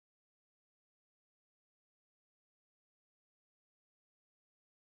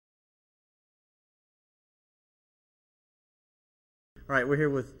All right, we're here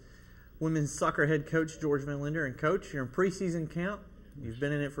with women's soccer head coach George Van Linder. And Coach, you're in preseason camp. You've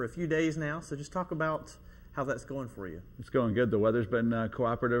been in it for a few days now, so just talk about how that's going for you. It's going good. The weather's been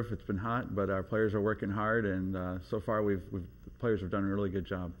cooperative. It's been hot, but our players are working hard, and so far the players have done a really good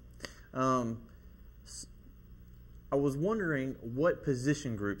job. I was wondering what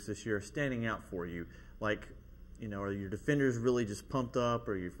position groups this year are standing out for you. Like, you know, are your defenders really just pumped up,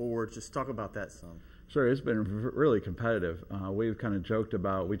 or your forwards? Just talk about that some. Sure, it's been really competitive. We've kind of joked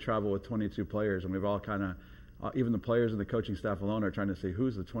about we travel with 22 players, and we've all kind of even the players and the coaching staff alone are trying to see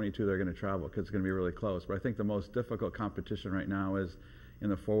who's the 22 they're going to travel, because it's going to be really close. But I think the most difficult competition right now is in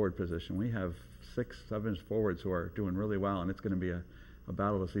the forward position. We have 6, 7 forwards who are doing really well, and it's going to be a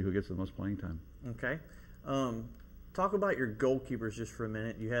battle to see who gets the most playing time. Okay. Talk about your goalkeepers just for a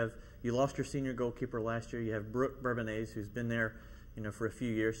minute. You lost your senior goalkeeper last year. You have Brooke Bourbonnais, who's been there, you know, for a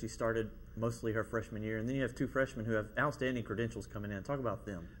few years. She started mostly her freshman year, and then you have 2 freshmen who have outstanding credentials coming in. Talk about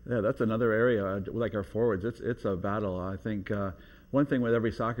them. Yeah, that's another area like our forwards. It's a battle. I think one thing with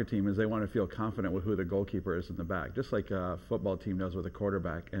every soccer team is they want to feel confident with who the goalkeeper is in the back, just like a football team does with a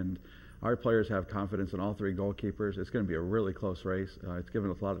quarterback. And our players have confidence in all 3 goalkeepers. It's going to be a really close race. It's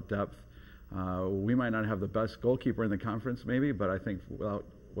given us a lot of depth. We might not have the best goalkeeper in the conference, maybe, but I think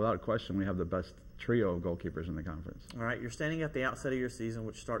without question we have the best trio of goalkeepers in the conference. All right, you're standing at the outset of your season,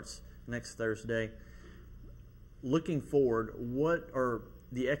 which starts next Thursday. Looking forward, what are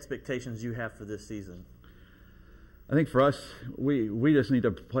the expectations you have for this season? I think for us, we just need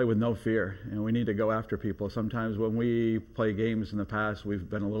to play with no fear, and we need to go after people. Sometimes when we play games in the past, we've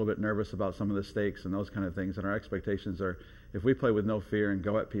been a little bit nervous about some of the stakes and those kind of things, and our expectations are if we play with no fear and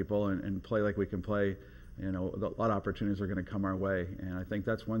go at people and play like we can play, you know, a lot of opportunities are going to come our way. And I think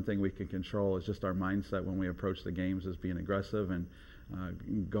that's one thing we can control is just our mindset when we approach the games, is being aggressive and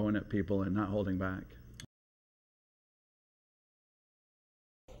going at people and not holding back.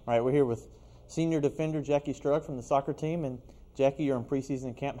 All right, we're here with senior defender Jackie Strug from the soccer team. And Jackie, you're in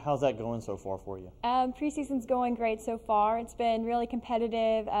preseason camp. How's that going so far for you? Preseason's going great so far. It's been really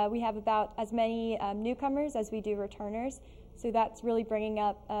competitive. We have about as many newcomers as we do returners, so that's really bringing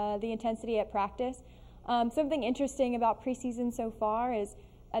up the intensity at practice. Something interesting about preseason so far is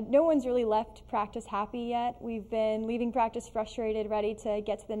no one's really left practice happy yet. We've been leaving practice frustrated, ready to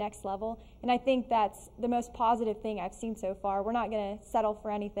get to the next level, and I think that's the most positive thing I've seen so far. We're not going to settle for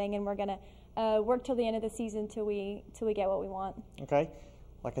anything, and we're going to work till the end of the season till we get what we want. Okay.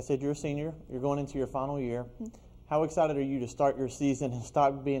 Like I said, you're a senior. You're going into your final year. How excited are you to start your season and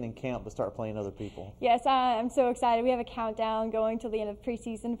stop being in camp but start playing other people? Yes, I'm so excited. We have a countdown going till the end of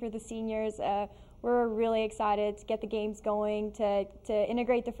preseason for the seniors. We're really excited to get the games going, to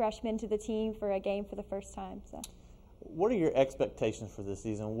integrate the freshmen to the team for a game for the first time. So, what are your expectations for this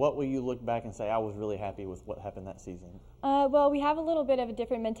season? What will you look back and say, I was really happy with what happened that season? Well, we have a little bit of a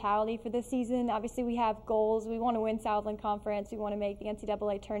different mentality for this season. Obviously, we have goals. We want to win Southland Conference. We want to make the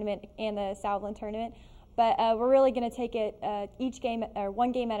NCAA tournament and the Southland tournament. But we're really going to take it each game, or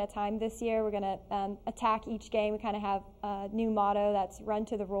one game at a time this year. We're going to attack each game. We kind of have a new motto that's run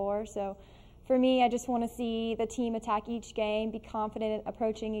to the roar. So for me, I just want to see the team attack each game, be confident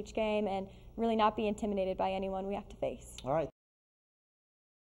approaching each game, and really not be intimidated by anyone we have to face. All right.